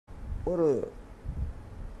ஒரு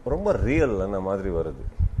ரொம்ப ரியல் அந்த மாதிரி வருது.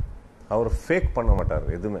 அவர் ஃபேக் பண்ண மாட்டார்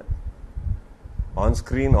எதுவுமே, on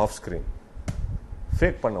screen off screen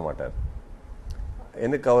fake பண்ண மாட்டார்.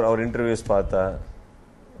 எனக்கு அவர் இன்டர்வியூஸ் பார்த்தா,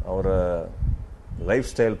 அவர் லைஃப்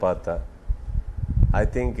ஸ்டைல் பார்த்தா, I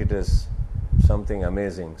think it is something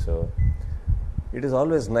amazing. So it is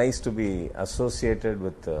always nice to be associated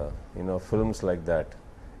with films like that,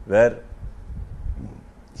 where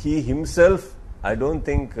he himself, I don't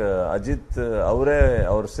think Ajith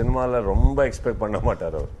அவர் சினிமாவில் ரொம்ப expect பண்ண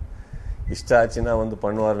மாட்டார். அவர் இஷ்ட ஆச்சுன்னா வந்து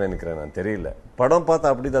பண்ணுவார்னு நினைக்கிறேன், நான் தெரியல. படம்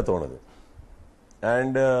பார்த்தா அப்படி தான் தோணுது.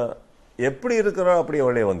 அண்ட் எப்படி இருக்கிறோ அப்படியே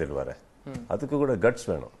வெளியே வந்துடுவார். அதுக்கு கூட கட்ஸ்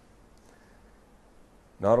வேணும்.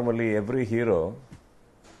 நார்மலி எவ்ரி ஹீரோ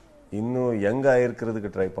இன்னும் யங்காக இருக்கிறதுக்கு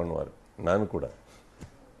ட்ரை பண்ணுவார், நான் கூட.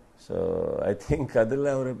 ஸோ ஐ திங்க் அதில்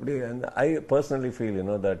அவர் எப்படி, I personally feel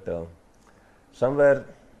that somewhere,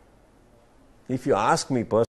 if you ask me personally,